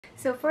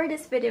So for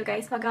this video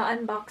guys,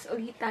 mag-unbox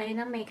ulit tayo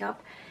ng makeup.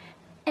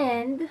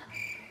 And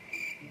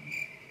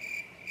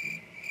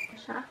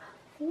siya.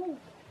 Ooh.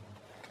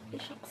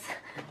 Shucks.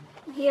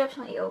 Mahirap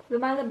siyang i-open.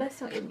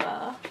 Lumalabas yung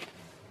iba.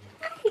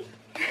 Ay!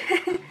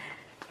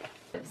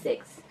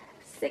 6.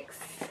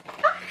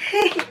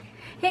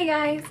 Hey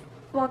guys!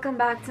 Welcome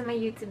back to my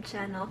YouTube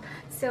channel.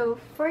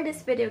 So, for this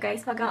video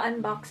guys,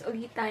 mag-unbox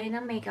ulit tayo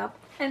ng makeup.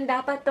 And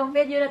dapat tong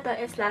video na to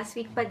is last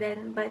week pa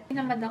din, but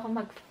hindi naman ako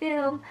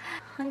mag-film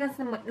hanggang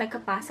sa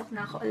nagkapasok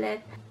na ako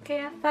ulit.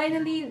 Kaya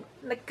finally,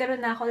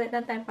 nagkaroon na ako ulit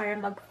ng time para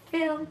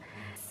mag-film.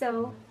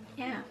 So,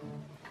 yeah.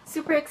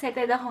 Super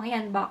excited akong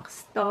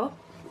i-unbox to.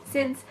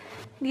 Since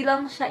hindi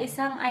lang siya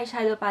isang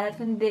eyeshadow palette,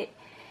 kundi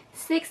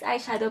 6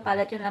 eyeshadow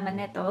palette yung laman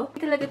nito.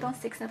 Hindi talaga itong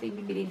 6 na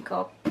bibilin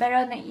ko.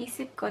 Pero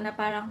naisip ko na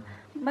parang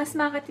mas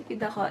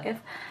makatipid ako if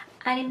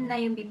 6 na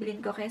yung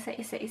bibilin ko kaysa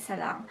isa-isa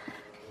lang.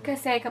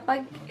 Kasi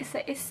kapag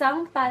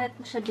isa-isang palette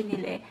mo siya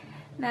binili,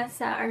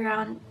 nasa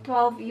around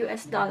 $12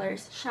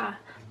 siya.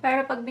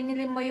 Pero pag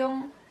binili mo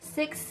yung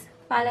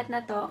 6 palette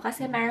na to,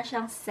 kasi meron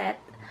siyang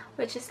set,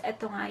 which is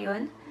ito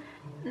ngayon,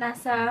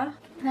 nasa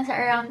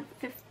around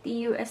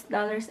 $50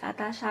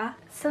 ata siya.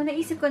 So,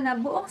 naisip ko na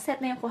buong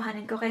set na yung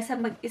kuhanin ko kaysa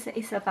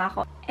mag-isa-isa pa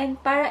ako. And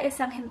para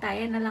isang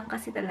hintayan na lang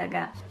kasi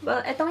talaga.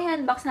 Well, itong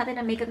i-unbox natin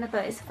na makeup na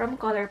to is from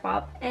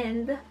COLOURPOP.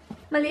 And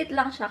maliit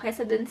lang siya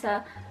kaysa dun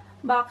sa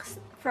box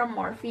from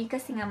Morphe.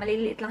 Kasi nga,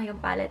 maliliit lang yung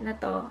palette na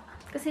to.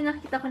 Kasi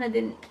nakita ko na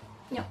din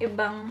yung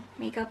ibang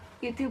makeup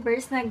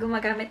YouTubers na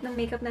gumagamit ng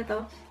makeup na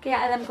to. Kaya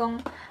alam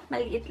kong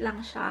maliit lang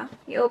siya.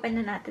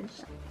 I-open na natin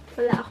siya.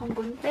 Wala akong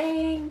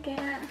gunting,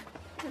 kaya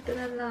ito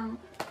na lang.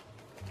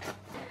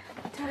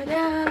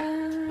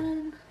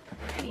 Tadaan!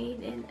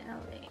 Made in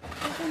LA.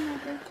 Ito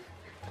natin.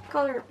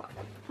 COLOURPOP.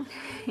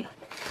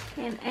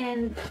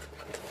 and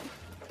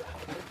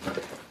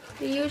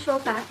the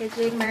usual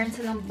packaging, meron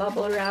silang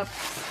bubble wrap.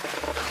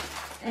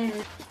 And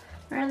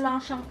meron lang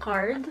siyang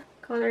card.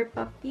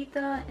 COLOURPOP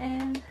dito,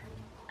 and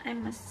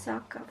I'm a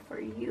sucker for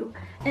you.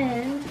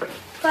 And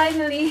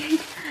finally,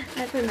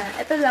 ito na.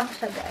 Ito lang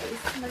siya, guys.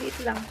 Maliit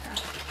lang siya.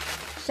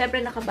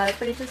 Siyempre, nakabalot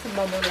pa rin siya sa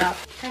bubble wrap.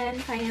 And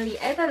finally,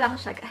 ito lang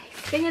siya, guys.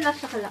 Ganyan lang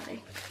siya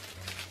kalaki.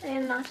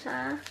 Ayan lang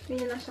siya.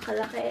 Ganyan lang siya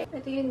kalaki.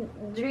 Ito yung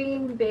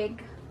Dream Big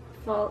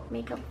Vault,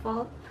 Makeup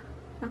Vault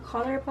na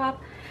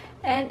COLOURPOP.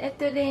 And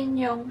ito din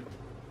yung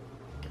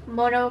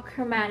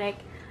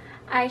monochromatic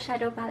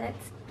eyeshadow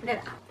palettes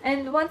nila.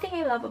 And one thing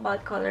I love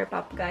about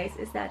COLOURPOP, guys,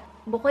 is that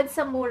bukod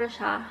sa mura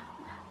siya,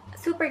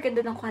 super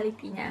ganda ng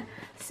quality niya.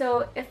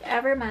 So, if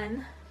ever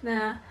man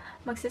na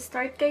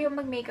magsa-start kayo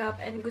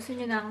mag-makeup and gusto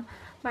niyo ng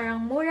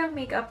parang murang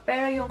makeup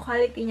pero yung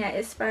quality niya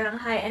is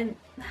parang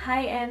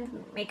high-end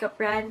makeup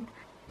brand,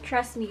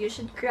 trust me, you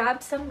should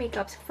grab some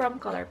makeups from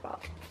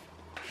COLOURPOP.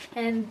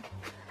 And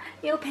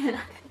i-open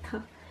na natin to.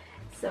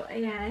 So,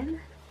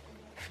 ayan.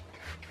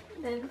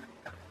 Then,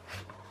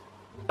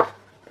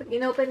 pag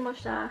in-open mo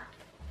siya,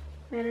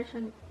 meron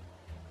siyang,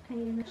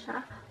 ayun na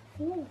siya.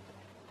 Ooh.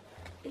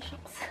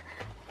 Shucks.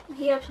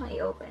 Mahirap siyang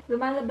i-open.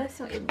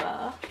 Lumalabas yung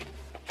iba.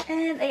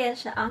 And, ayan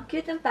siya. Ang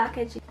cute ng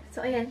packaging.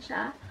 So, ayan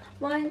siya.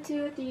 1,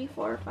 2, 3,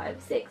 4,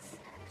 5, 6.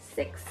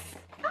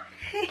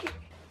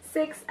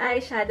 6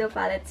 eyeshadow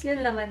palettes.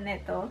 Yung laman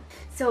nito.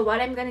 So,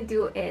 what I'm gonna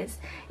do is,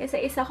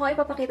 isa-isa ko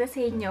ipapakita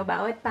sa inyo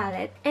bawat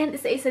palette. And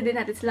isa-isa din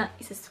natin silang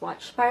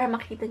isa-swatch para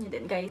makita nyo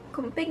din, guys,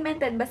 kung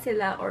pigmented ba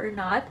sila or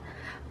not.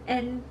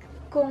 And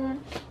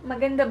kung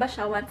maganda ba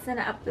siya once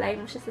na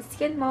na-apply mo siya sa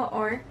skin mo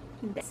or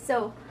hindi.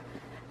 So,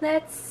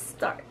 let's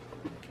start.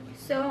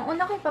 So, ang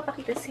una ko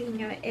ipapakita sa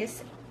inyo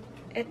is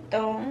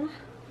itong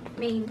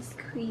main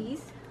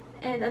squeeze.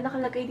 And ang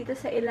nakalagay dito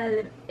sa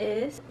ilalim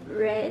is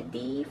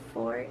ready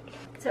for it.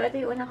 So, ito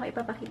yung una ko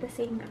ipapakita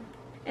sa inyo.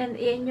 And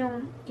yan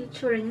yung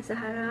itsura niya sa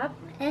harap.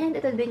 And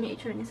ito din yung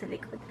itsura niya sa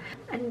likod.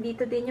 And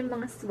dito din yung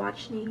mga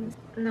swatch names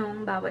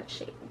ng bawat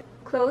shade.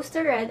 Close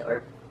to red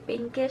or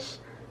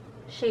pinkish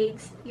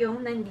shades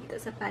yung nandito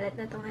sa palette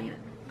na to ngayon.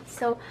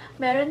 So,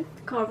 meron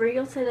cover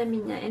yung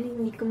salamin niya and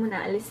hindi ko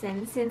muna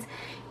alisin since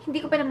hindi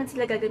ko pa naman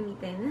sila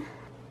gagamitin.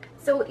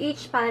 So,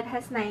 each palette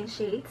has 9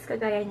 shades,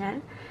 kagaya niyan.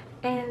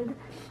 And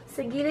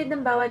sa gilid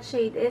ng bawat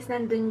shade is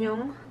nandun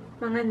yung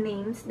mga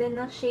names din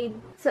ng shade.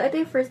 So,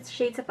 ito yung first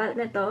shade sa palette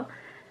na to.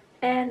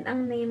 And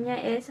ang name niya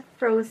is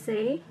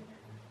Froze.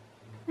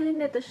 Ano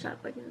nito siya?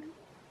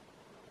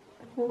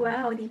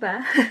 Wow, di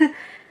ba?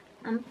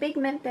 Ang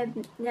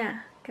pigmented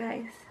niya,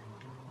 guys.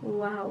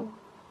 Wow.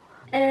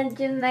 And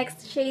yung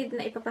next shade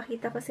na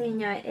ipapakita ko sa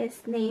inyo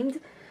is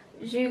named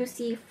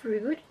Juicy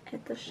Fruit.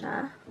 Ito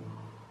siya.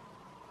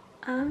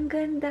 Ang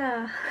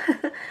ganda.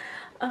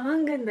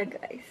 Ang ganda,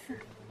 guys.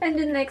 And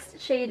the next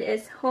shade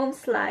is Home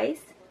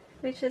Slice,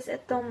 which is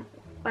itong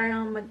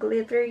parang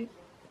mag-glittery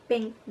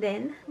pink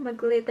din.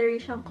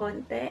 Mag-glittery siyang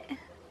konti.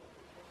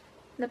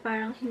 Na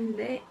parang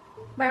hindi.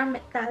 Parang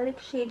metallic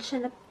shade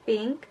siya na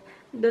pink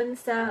dun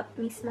sa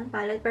mismong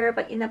palette. Pero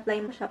pag in-apply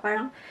mo siya,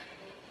 parang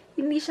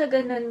hindi siya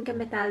ganun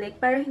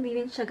ka-metallic. Parang hindi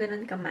rin siya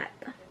ganun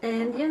ka-matte.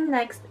 And yung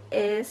next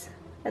is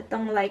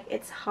itong Like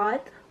It's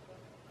Hot.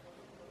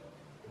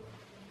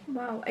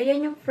 Wow.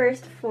 Ayan yung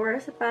first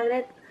 4 sa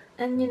palette.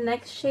 And yung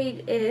next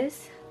shade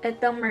is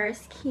itong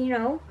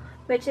maraschino,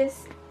 which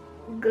is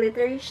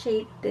glittery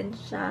shade din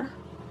siya.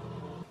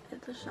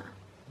 Ito siya.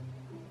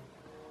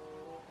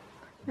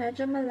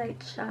 Medyo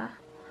malight siya.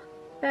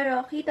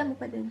 Pero kita mo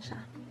pa din siya.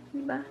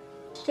 Diba?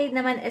 Shade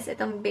naman is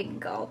itong Big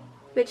Gulp,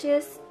 which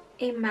is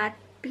a matte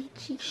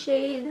peachy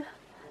shade.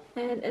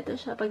 And ito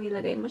siya pag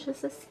nilagay mo siya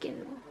sa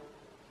skin mo.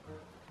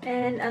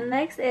 And ang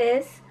next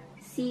is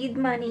Seed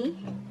Money,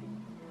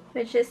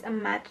 which is a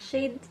matte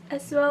shade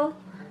as well.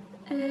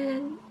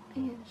 And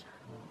ayan siya.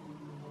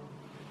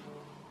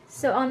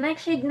 So, ang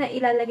next shade na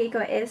ilalagay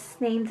ko is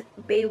named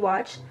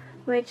Baywatch,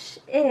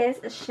 which is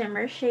a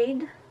shimmer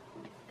shade.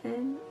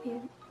 And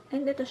ayan.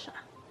 And ito siya.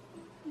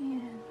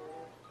 Ayan.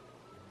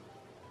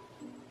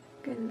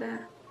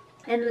 Ganda.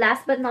 And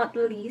last but not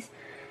least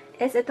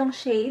is itong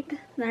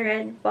shade na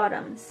Red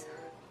Bottoms,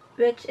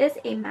 which is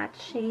a matte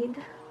shade.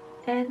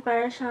 And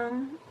para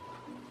siyang,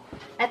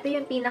 ito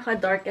yung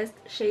pinaka-darkest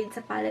shade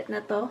sa palette na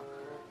to.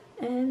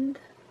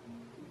 And,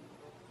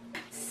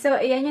 so,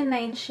 ayan yung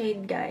 9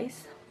 shade,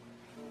 guys.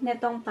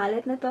 Netong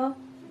palette na to.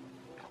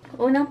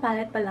 Unang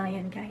palette pa lang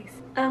yan,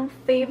 guys. Ang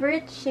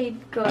favorite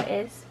shade ko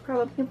is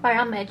probably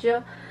parang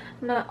medyo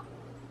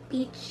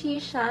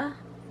peachy siya.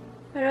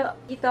 Pero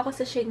dito ako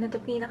sa shade na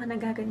to pinaka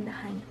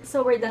nagagandahan.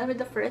 So, we're done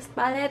with the first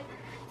palette.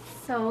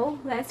 So,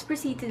 let's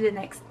proceed to the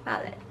next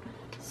palette.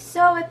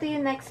 So, ito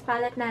yung next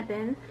palette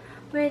natin,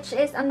 which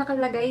is, ang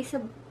nakalagay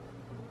sa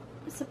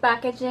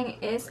packaging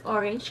is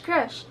Orange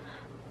Crush.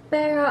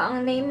 Pero,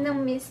 ang name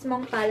ng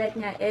mismong palette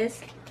niya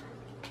is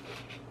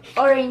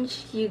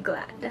Orange You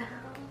Glad.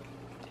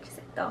 Which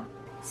is ito.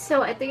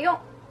 So, ito yung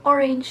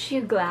Orange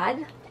You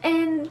Glad.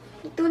 And,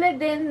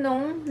 tulad din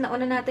nung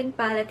nauna nating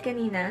palette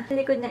kanina, sa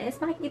likod niya is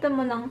makikita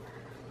mo lang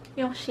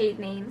yung shade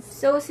names.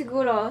 So,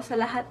 siguro, sa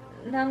lahat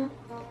ng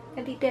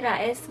natitira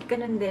is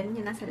ganun din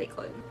yung nasa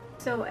likod.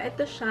 So,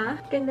 ito siya.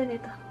 Ganda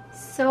nito.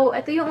 So,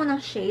 ito yung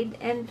unang shade.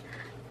 And,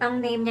 ang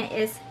name niya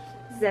is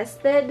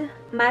Zested.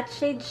 Matte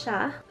shade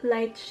siya.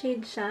 Light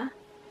shade siya.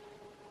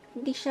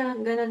 Hindi siya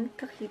ganun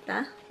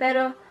kakita.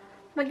 Pero,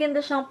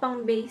 maganda siyang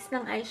pang base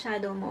ng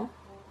eyeshadow mo.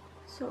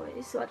 So,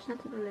 i-swatch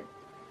natin ulit.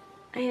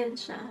 Ayan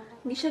siya.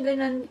 Hindi siya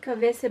ganun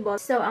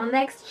ka-visible. So, ang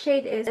next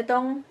shade is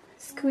itong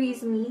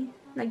Squeeze Me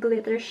na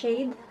glitter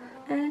shade.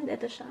 And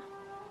ito siya.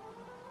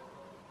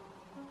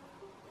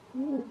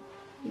 Ooh,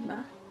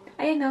 diba?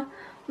 Ayan o.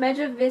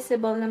 Medyo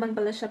visible naman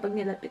pala siya pag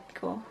nilapit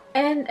ko.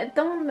 And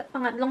itong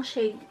pangatlong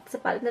shade sa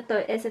palette na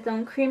to is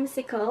itong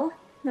Creamsicle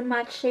na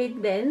matte shade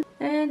din.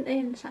 And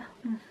ayan siya.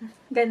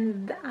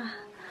 Ganda.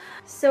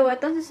 So,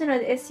 itong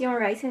susunod is yung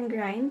Rise and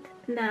Grind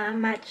na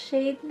matte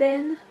shade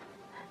din.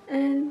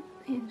 And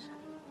ayan siya.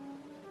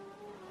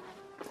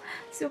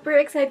 Super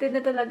excited na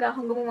talaga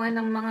akong gumawa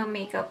ng mga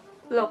makeup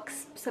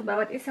looks sa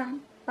bawat isang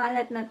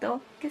palette na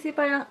to. Kasi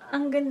parang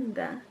ang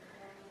ganda.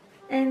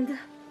 And,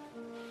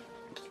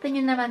 kita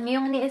nyo naman,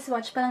 ngayong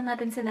ni-swatch pa lang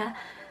natin sila,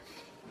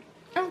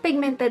 ang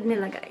pigmented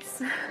nila,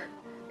 guys.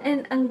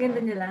 And, ang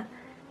ganda nila.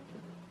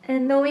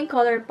 And, knowing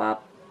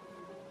ColourPop,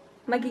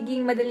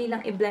 magiging madali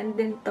lang i-blend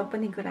din to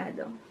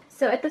panigurado.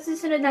 So, ito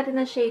susunod natin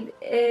na shade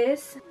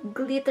is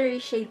glittery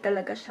shade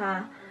talaga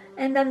siya.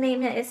 And, the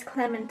name niya is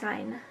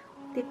Clementine.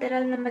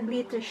 Literal na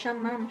mag-glitter siya,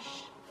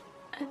 mams.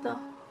 Ito.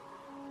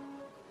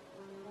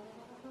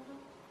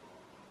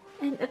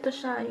 And ito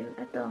siya, yun.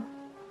 Ito.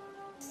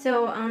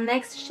 So, ang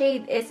next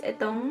shade is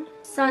itong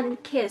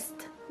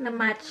Sun-Kissed na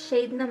matte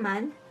shade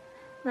naman.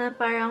 Na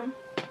parang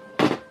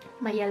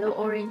may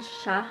yellow-orange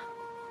siya.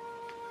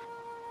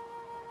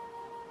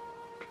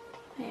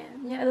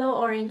 Ayan.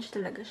 Yellow-orange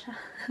talaga siya.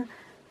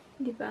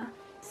 Diba?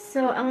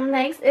 So, ang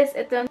next is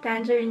itong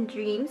Tangerine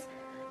Dreams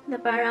na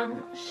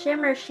parang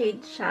shimmer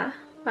shade siya.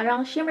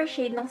 Parang shimmer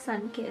shade ng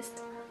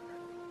Sun-Kissed.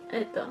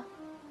 Ito.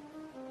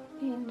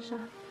 Ayan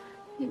siya.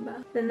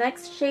 Diba? The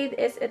next shade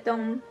is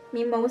itong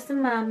Mimosa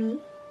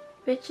Mami,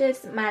 which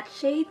is matte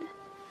shade.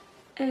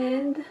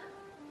 And,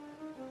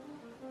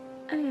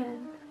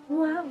 ayan.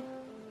 Wow!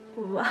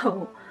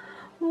 Wow!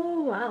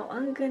 Oh, wow!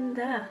 Ang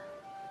ganda!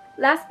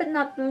 Last but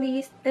not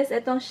least is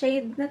itong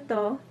shade na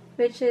to,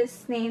 which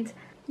is named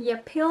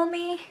Yapil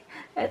Me.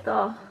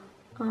 Ito.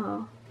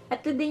 Oh.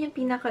 Ito din yung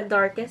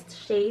pinaka-darkest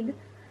shade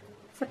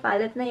sa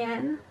palette na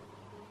yan.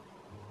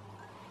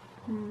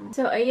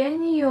 So,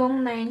 ayan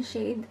yung 9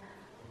 shade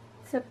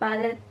sa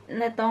palette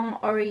na tong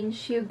Orange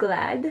You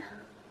Glad.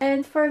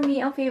 And for me,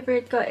 ang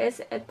favorite ko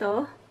is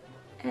ito.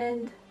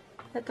 And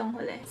itong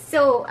huli.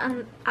 So,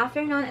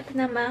 after nun, ito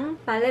namang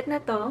palette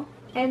na to.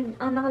 And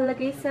ang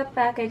nakalagay sa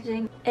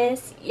packaging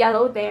is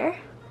Yellow There.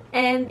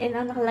 And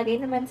ang nakalagay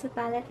naman sa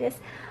palette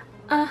is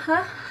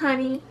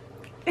honey.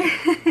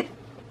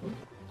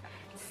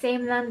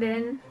 Same lang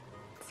din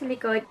sa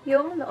likod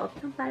yung loob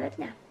ng palette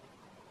niya.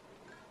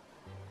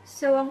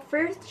 So, ang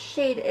first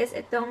shade is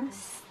itong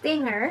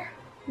Stinger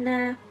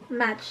na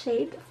matte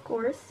shade, of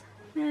course.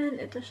 And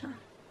ito siya.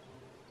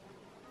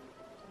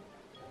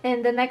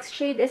 And the next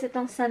shade is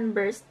itong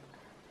Sunburst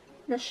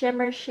na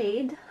shimmer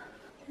shade.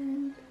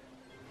 And,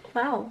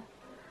 wow!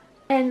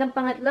 And ang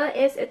pangatlo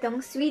is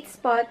itong Sweet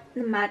Spot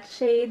na matte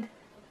shade.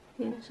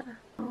 Yan siya.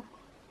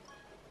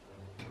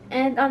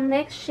 And ang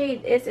next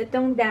shade is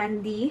itong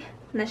Dandy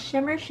na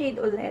shimmer shade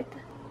ulit.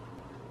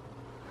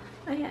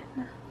 Ayan.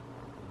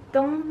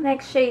 Itong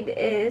next shade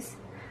is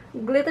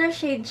glitter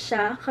shade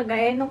siya,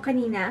 kagaya nung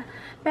kanina.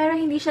 Pero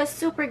hindi siya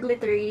super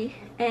glittery.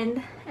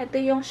 And ito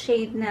yung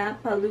shade na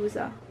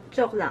Palooza.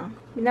 Joke lang.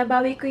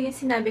 Binabawi ko yung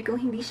sinabi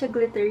kong hindi siya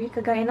glittery,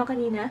 kagaya nung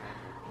kanina.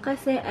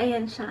 Kasi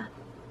ayan siya.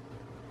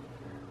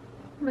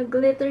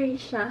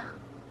 Mag-glittery siya.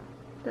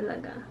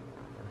 Talaga.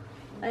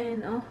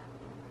 Ayan, oh.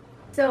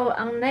 So,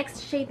 ang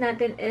next shade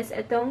natin is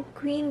itong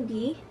Queen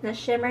Bee na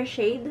shimmer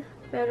shade.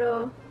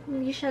 Pero,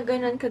 hindi siya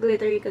ganun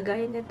ka-glittery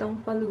kagaya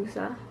nitong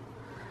Palooza.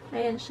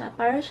 Ayan siya.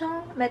 Para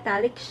siyang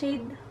metallic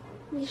shade.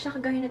 Hindi siya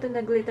kagaya nito na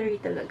glittery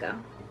talaga.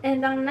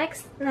 And ang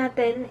next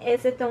natin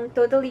is itong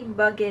Totally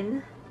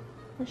Buggin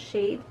na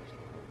shade.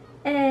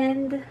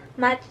 And,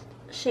 matte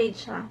shade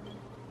siya.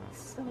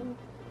 So,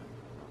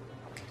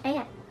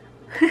 ayan.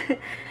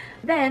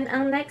 Then,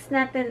 ang next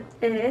natin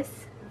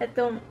is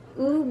itong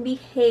Ooh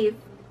Behave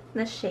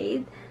na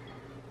shade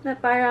na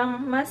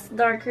parang mas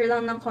darker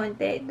lang ng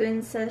konti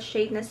dun sa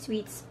shade na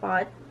Sweet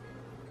Spot.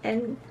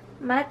 And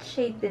matte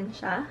shade din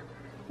siya,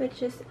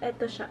 which is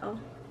ito siya, oh.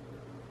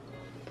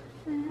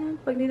 And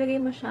pag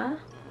nilagay mo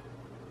siya,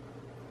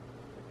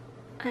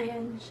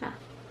 ayan siya.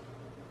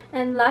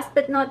 And last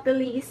but not the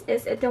least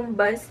is itong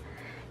Buzz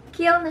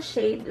Kill na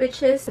shade,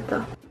 which is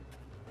ito.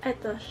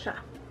 Ito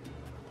siya.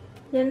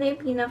 Yan na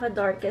yung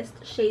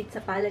pinaka-darkest shade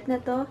sa palette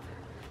na to.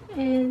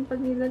 And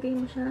pag nilagay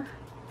mo siya,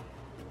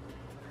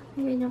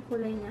 ayan yung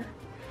kulay niya.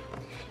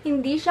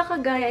 Hindi siya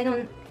kagaya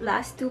nung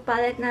last two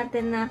palette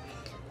natin na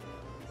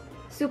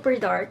super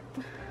dark.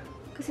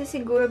 Kasi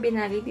siguro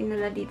binagi din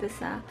nila dito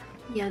sa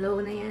yellow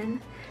na yan.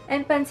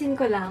 And pansin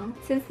ko lang,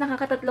 since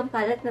nakakatatlong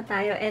palette na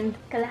tayo and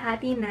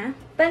kalahati na,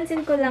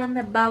 pansin ko lang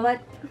na bawat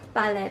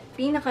palette,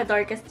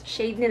 pinaka-darkest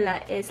shade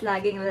nila is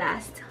laging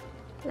last.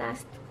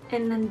 Last.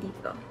 And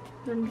nandito.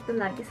 Nandito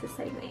lagi sa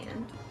side na yan.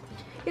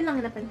 Yun lang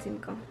napansin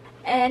ko.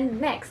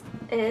 And next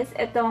is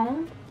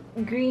itong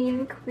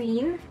Green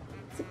Queen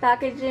sa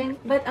packaging.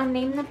 But ang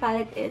name ng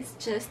palette is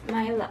Just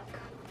My Luck.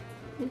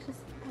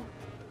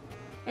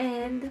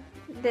 And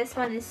this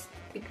one is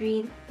the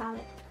green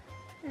palette.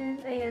 And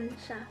ayan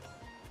siya.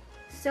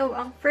 So,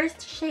 ang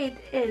first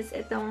shade is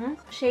itong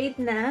shade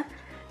na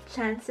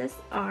Chances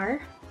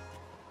Are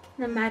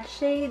na matte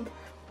shade.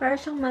 Para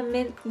siyang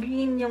ma-mint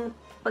green yung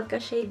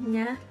pagka-shade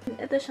niya. And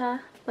ito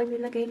siya pag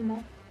nilagay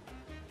mo.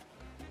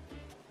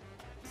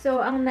 So,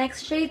 ang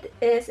next shade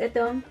is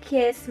itong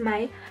Kiss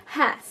My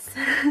Ass.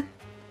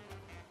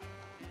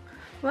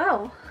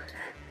 Wow!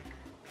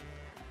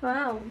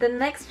 Wow! The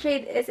next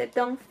shade is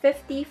itong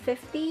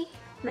 50-50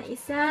 na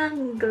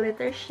isang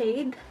glitter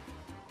shade.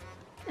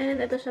 And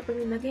ito siya pag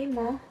nilagay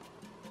mo.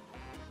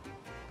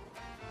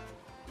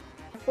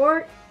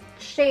 Fourth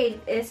shade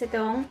is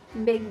itong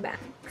Big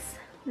Bangs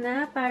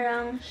na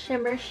parang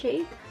shimmer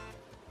shade.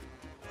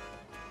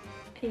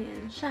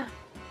 Ayan siya.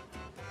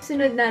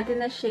 Sunod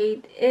natin na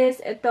shade is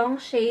itong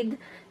shade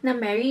na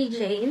Mary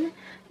Jane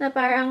na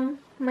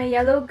parang may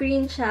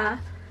yellow-green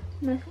siya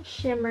na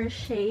shimmer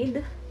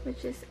shade,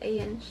 which is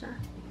ayan siya.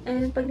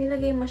 And pag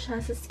nilagay mo siya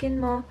sa skin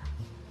mo,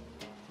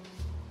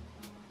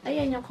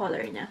 ayan yung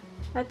color niya.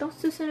 At itong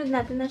susunod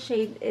natin na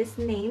shade is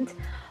named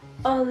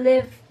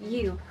Olive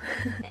You.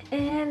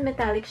 And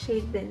metallic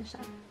shade din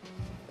siya.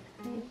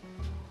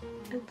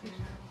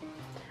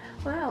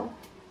 Wow!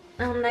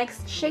 Ang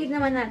next shade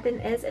naman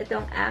natin is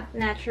itong Act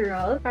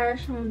Natural. Para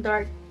siyang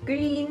dark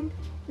green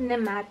na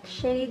matte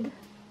shade.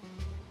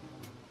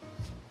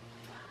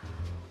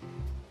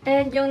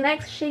 And yung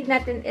next shade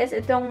natin is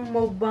itong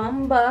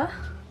Mobamba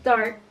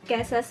Dark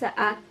kesa sa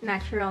Act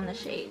Natural na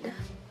shade.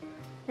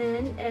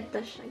 And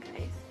ito siya,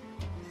 guys.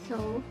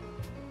 So,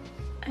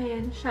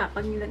 ayan siya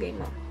pag nilagay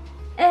mo.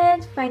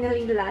 And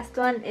finally, the last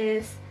one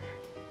is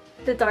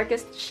the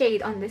darkest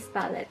shade on this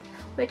palette,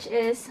 which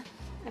is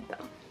ito.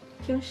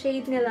 Yung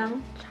shade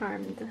nilang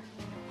Charmed.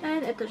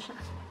 And ito siya.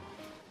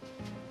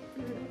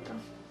 Ito.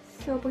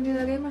 So, pag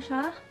nilagay mo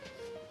siya,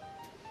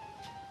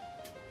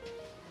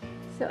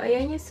 so,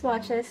 ayan yung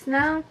swatches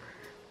ng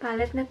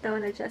palette na to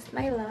na Just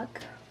My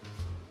Luck.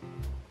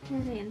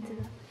 And ayan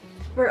sila.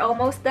 We're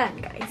almost done,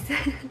 guys.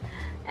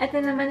 Ito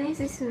naman yung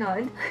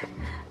susunod,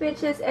 which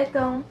is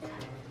itong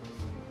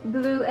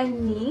Blue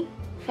and Me.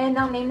 And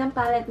ang name ng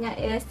palette niya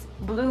is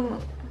Blue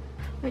Moon,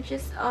 which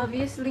is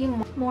obviously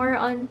more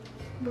on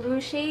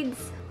blue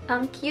shades.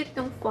 Ang cute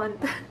ng font.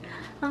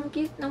 Ang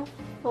cute ng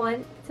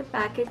font sa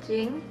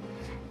packaging.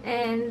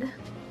 And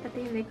ito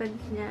yung likod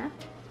niya.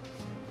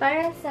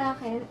 Para sa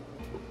akin,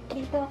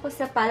 dito ako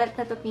sa palette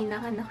na ito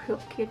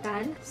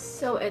pinaka-nakukyutan.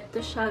 So,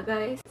 ito siya,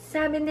 guys.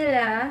 Sabi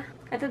nila,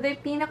 ito daw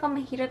yung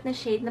pinaka-mahirap na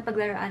shade na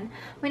paglaruan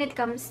when it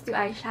comes to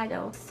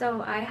eyeshadow.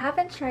 So, I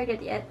haven't tried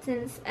it yet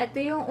since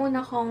ito yung una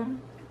kong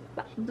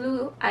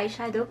blue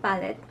eyeshadow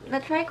palette.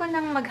 Na-try ko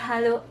nang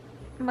maghalo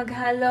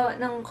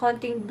ng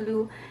konting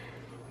blue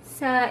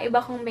sa iba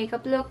kong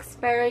makeup looks.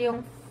 Pero yung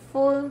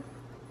full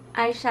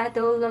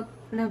eyeshadow look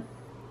na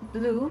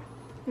blue.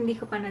 Hindi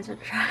ko pa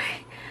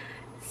na-try.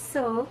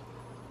 So,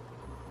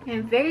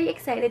 I'm very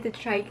excited to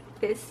try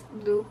this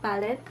blue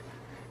palette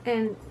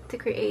and to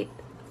create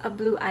a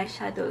blue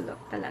eyeshadow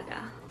look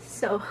talaga.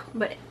 So,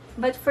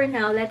 but for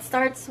now, let's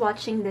start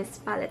swatching this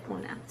palette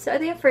muna. So,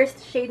 ito yung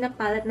first shade ng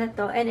palette na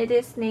to, and it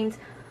is named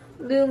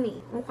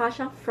Lumi. Mukha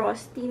siyang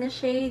frosty na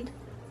shade.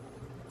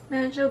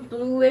 Medyo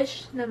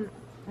bluish na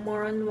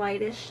more on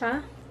whitish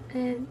siya.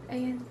 And,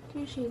 ayan,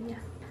 yung shade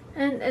niya.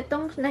 And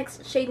itong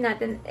next shade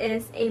natin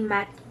is a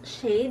matte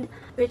shade,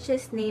 which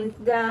is named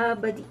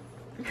Gabadi.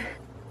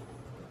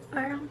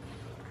 Parang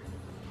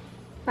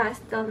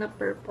pastel na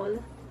purple.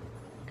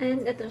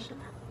 And ito siya.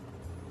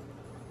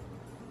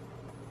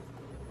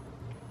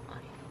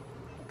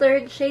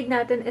 Third shade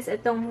natin is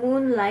itong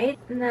Moonlight,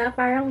 na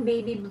parang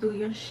baby blue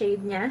yung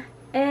shade niya.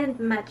 And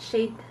matte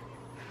shade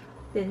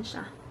din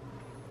siya.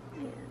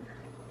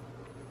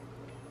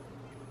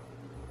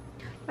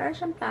 Parang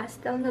siyang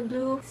pastel na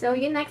blue. So,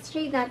 yung next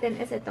shade natin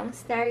is itong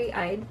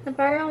Starry-Eyed, na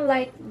parang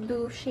light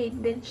blue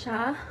shade din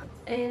siya.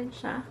 Ayan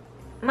siya.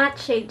 Matte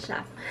shade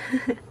siya.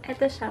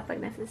 Ito siya pag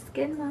nasa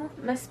skin mo.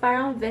 Mas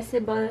parang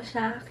visible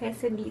siya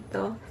kaysa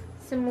dito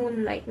sa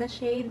Moonlight na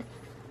shade.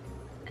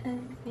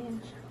 And, ayan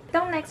siya.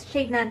 Itong next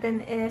shade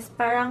natin is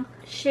parang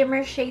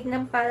shimmer shade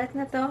ng palette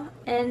na to.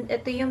 And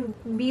ito yung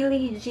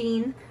Billie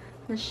Jean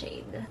na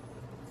shade.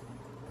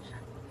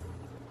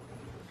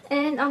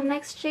 And ang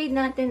next shade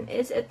natin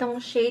is itong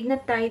shade na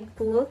Tide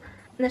Pool,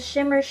 na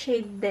shimmer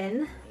shade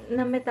din,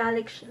 na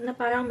metallic, na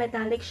parang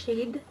metallic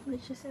shade,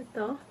 which is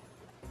ito.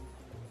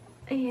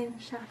 Ayan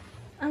siya.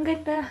 Ang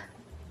ganda.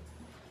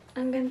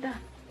 Ang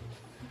ganda.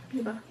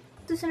 Diba?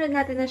 Susunod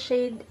natin na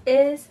shade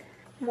is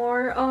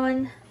more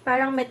on,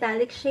 parang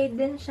metallic shade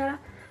din siya,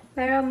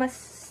 pero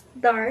mas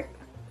dark,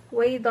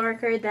 way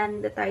darker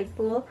than the Tide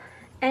Pool.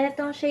 And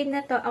itong shade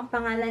na to, ang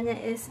pangalan niya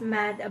is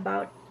Mad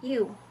About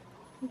You.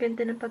 Ang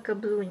ganda ng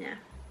pagka-blue niya.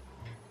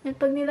 And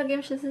pag nilagay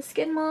mo siya sa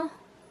skin mo,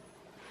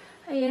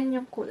 ayan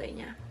yung kulay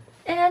niya.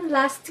 And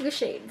last two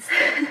shades.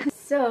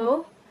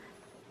 So,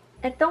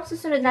 itong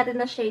susunod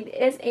natin na shade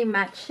is a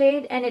matte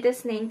shade, and it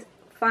is named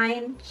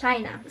Fine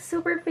China.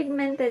 Super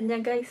pigmented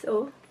niya, guys,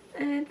 oh.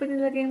 And pag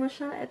nilagay mo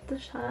siya, ito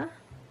siya.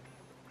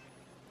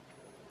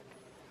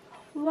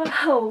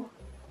 Wow!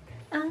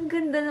 Ang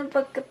ganda ng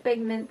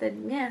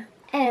pagka-pigmented niya.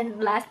 And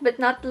last but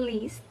not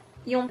least,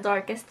 yung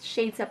darkest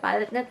shade sa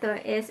palette na to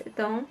is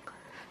itong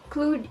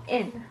Clued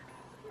In.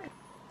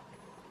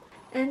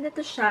 And ito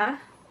siya.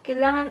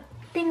 Kailangan,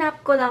 tinap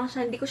ko lang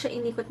siya. Hindi ko siya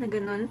inikot na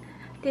ganun.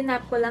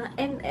 Tinap ko lang.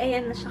 And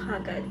ayan na siya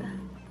kagad.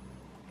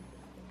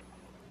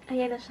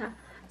 Ayan na siya.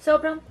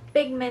 Sobrang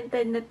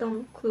pigmented na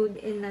tong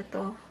Clued In na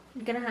to.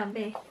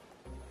 Grabe.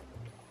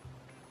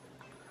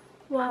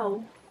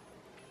 Wow.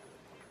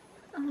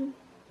 Ang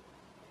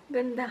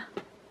ganda.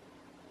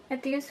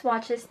 Ito yung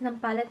swatches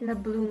ng palette na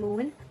Blue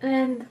Moon.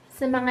 And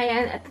sa mga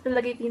yan, ito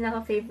talaga yung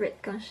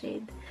pinaka-favorite kong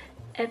shade.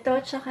 Ito,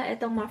 tsaka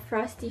itong mga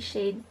frosty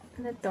shade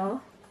na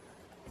to.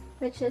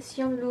 Which is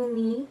yung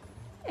Lumi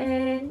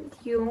and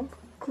yung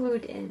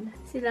Clued In.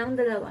 Silang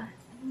dalawa.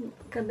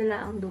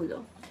 Kabila ang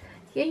dulo.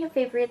 Yun yung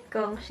favorite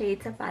kong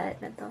shade sa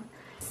palette na to.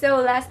 So,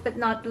 last but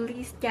not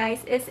least,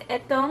 guys, is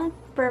itong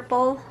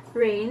Purple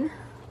Rain.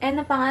 And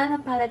ang pangalan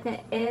ng palette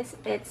niya is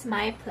It's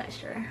My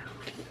Pleasure.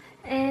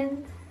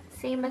 And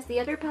same as the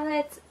other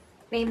palettes,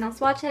 name ng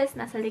swatches,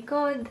 nasa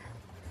likod.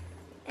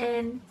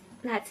 And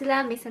lahat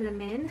sila may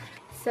salamin.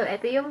 So,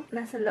 ito yung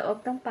nasa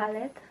loob ng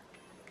palette.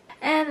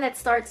 And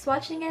let's start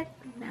swatching it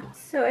now.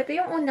 So, ito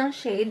yung unang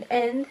shade.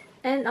 And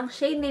ang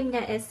shade name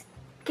niya is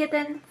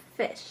Kitten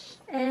Fish.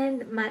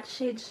 And matte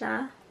shade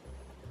siya.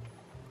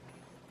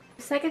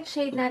 Second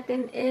shade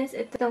natin is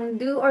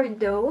itong Do or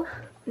Dough,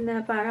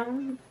 na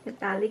parang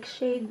metallic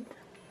shade.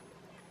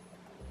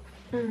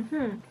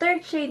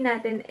 Third shade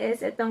natin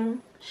is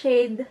itong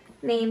shade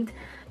named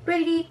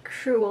Pretty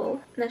Cruel,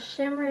 na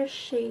shimmer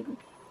shade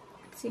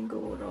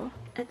siguro.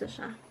 Ito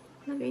siya.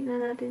 Lagay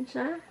na natin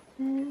siya.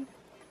 And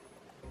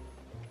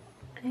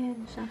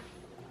ayan siya.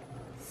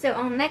 So,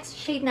 ang next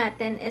shade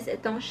natin is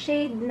itong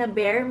shade na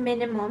Bare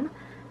Minimum,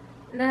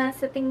 na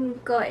sa tingin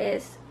ko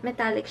is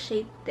metallic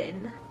shade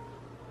din.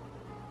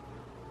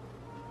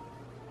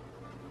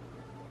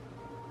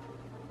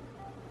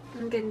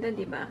 Ang ganda,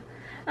 diba?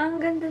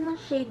 Ang ganda ng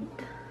shade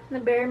na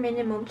Bare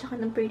Minimum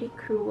tsaka ng Pretty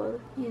Cruel.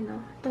 You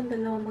know, itong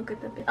dalawa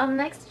magkatabi. Ang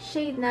next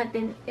shade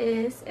natin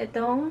is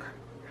itong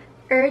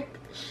Earth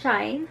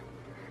Shine,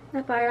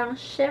 na parang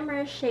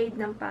shimmer shade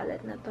ng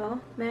palette na to.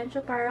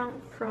 Medyo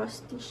parang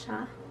frosty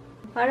siya.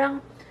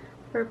 Parang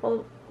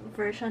purple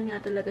version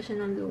nga talaga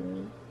siya ng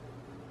Lumi.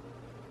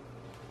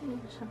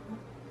 Ayan siya.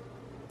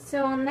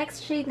 So, ang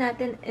next shade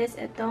natin is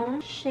itong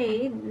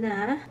shade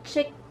na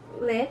Chick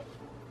Lit.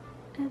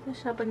 Ito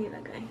siya pag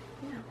nilagay.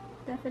 Yeah.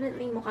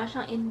 Definitely mukha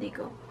siyang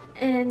indigo.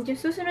 And yung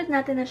susunod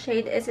natin na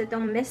shade is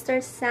itong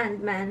Mr.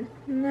 Sandman,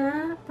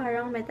 na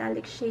parang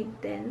metallic shade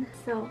din.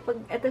 So,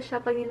 ito siya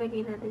pag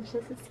nilagay natin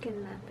siya sa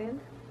skin natin.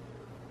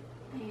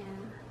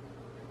 Ayan.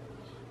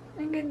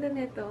 Ang ganda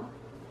nito.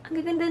 Ang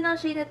ganda ng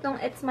shade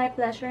nitong It's My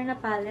Pleasure na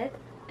palette.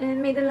 And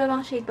may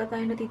dalawang shade pa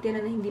tayo natitira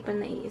na hindi pa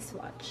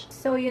nai-swatch.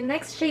 So, yung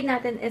next shade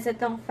natin is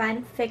itong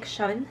Fan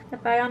Fiction na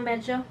parang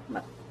medyo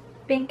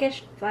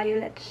pinkish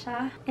violet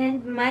siya.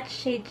 And matte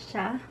shade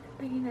siya.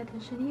 Pagin natin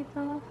siya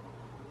dito.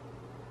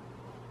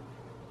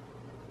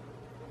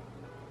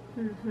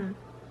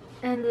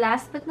 And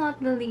last but not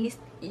the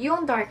least,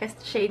 yung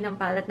darkest shade ng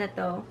palette na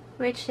to,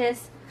 which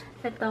is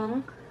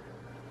itong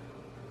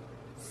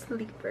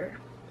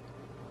Sleeper.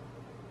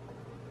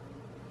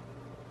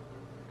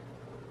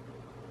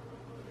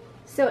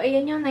 So,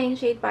 ayan yung 9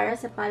 shade para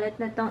sa palette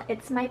na tong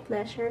It's My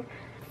Pleasure.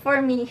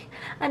 For me,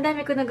 ang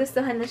dami ko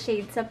nagustuhan na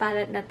shade sa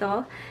palette na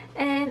to.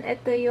 And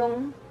ito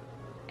yung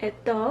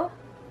ito,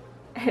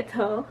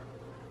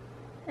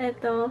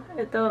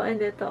 and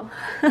ito.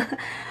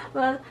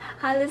 Well,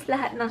 halos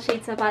lahat ng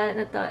shade sa palette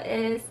na to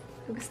is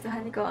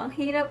nagustuhan ko. Ang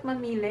hirap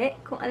mamili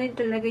kung alin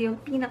talaga yung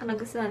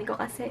nagustuhan ko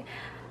kasi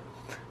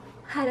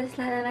halos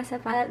lahat na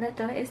sa palette na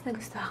to is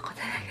nagustuhan ko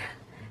talaga.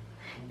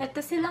 Ito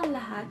silang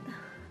lahat.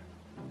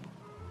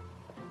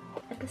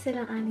 Ito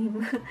silang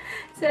 6.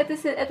 So,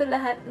 ito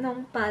lahat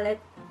ng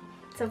palette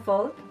sa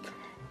Vault.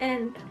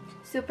 And,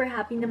 super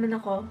happy naman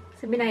ako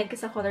sa binayad ko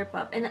sa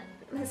ColourPop. And,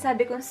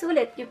 masasabi kong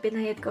sulit yung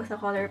binayad ko sa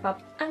ColourPop.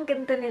 Ang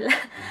ganda nila.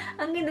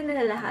 Ang ganda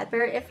nila lahat.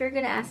 Pero, if you're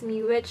gonna ask me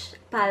which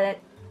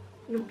palette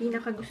yung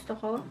pinaka-gusto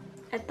ko,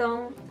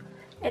 itong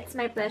It's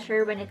My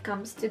Pleasure when it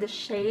comes to the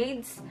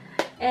shades.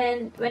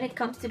 And when it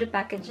comes to the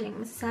packaging,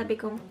 masasabi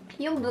kong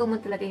yung blue mo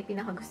talaga yung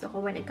pinakagusto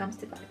ko when it comes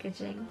to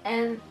packaging.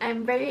 And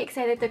I'm very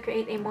excited to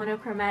create a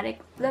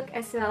monochromatic look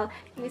as well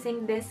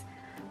using this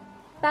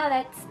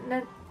palette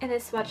na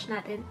in-swatch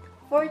natin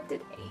for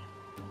today.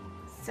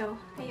 So,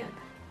 ayun.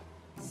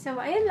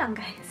 So, ayun lang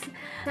guys.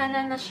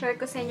 Sana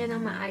na-share ko sa inyo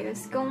ng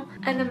maayos kung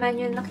ano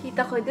man yung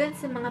nakita ko dun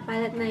sa mga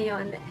palette na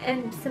yon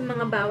and sa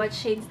mga bawat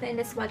shades na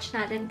in-swatch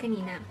natin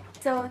kanina.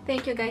 So,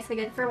 thank you guys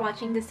again for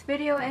watching this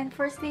video and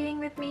for staying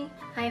with me.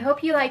 I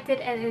hope you liked it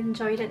and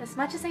enjoyed it as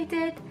much as I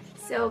did.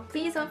 So,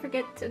 please don't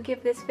forget to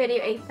give this video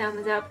a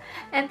thumbs up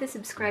and to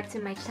subscribe to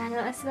my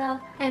channel as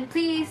well. And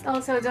please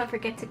also don't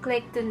forget to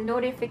click the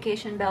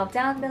notification bell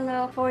down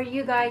below for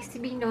you guys to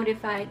be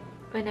notified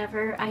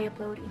whenever I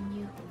upload a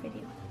new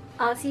video.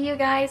 I'll see you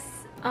guys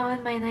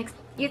on my next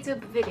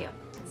YouTube video.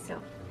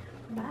 So,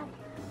 bye!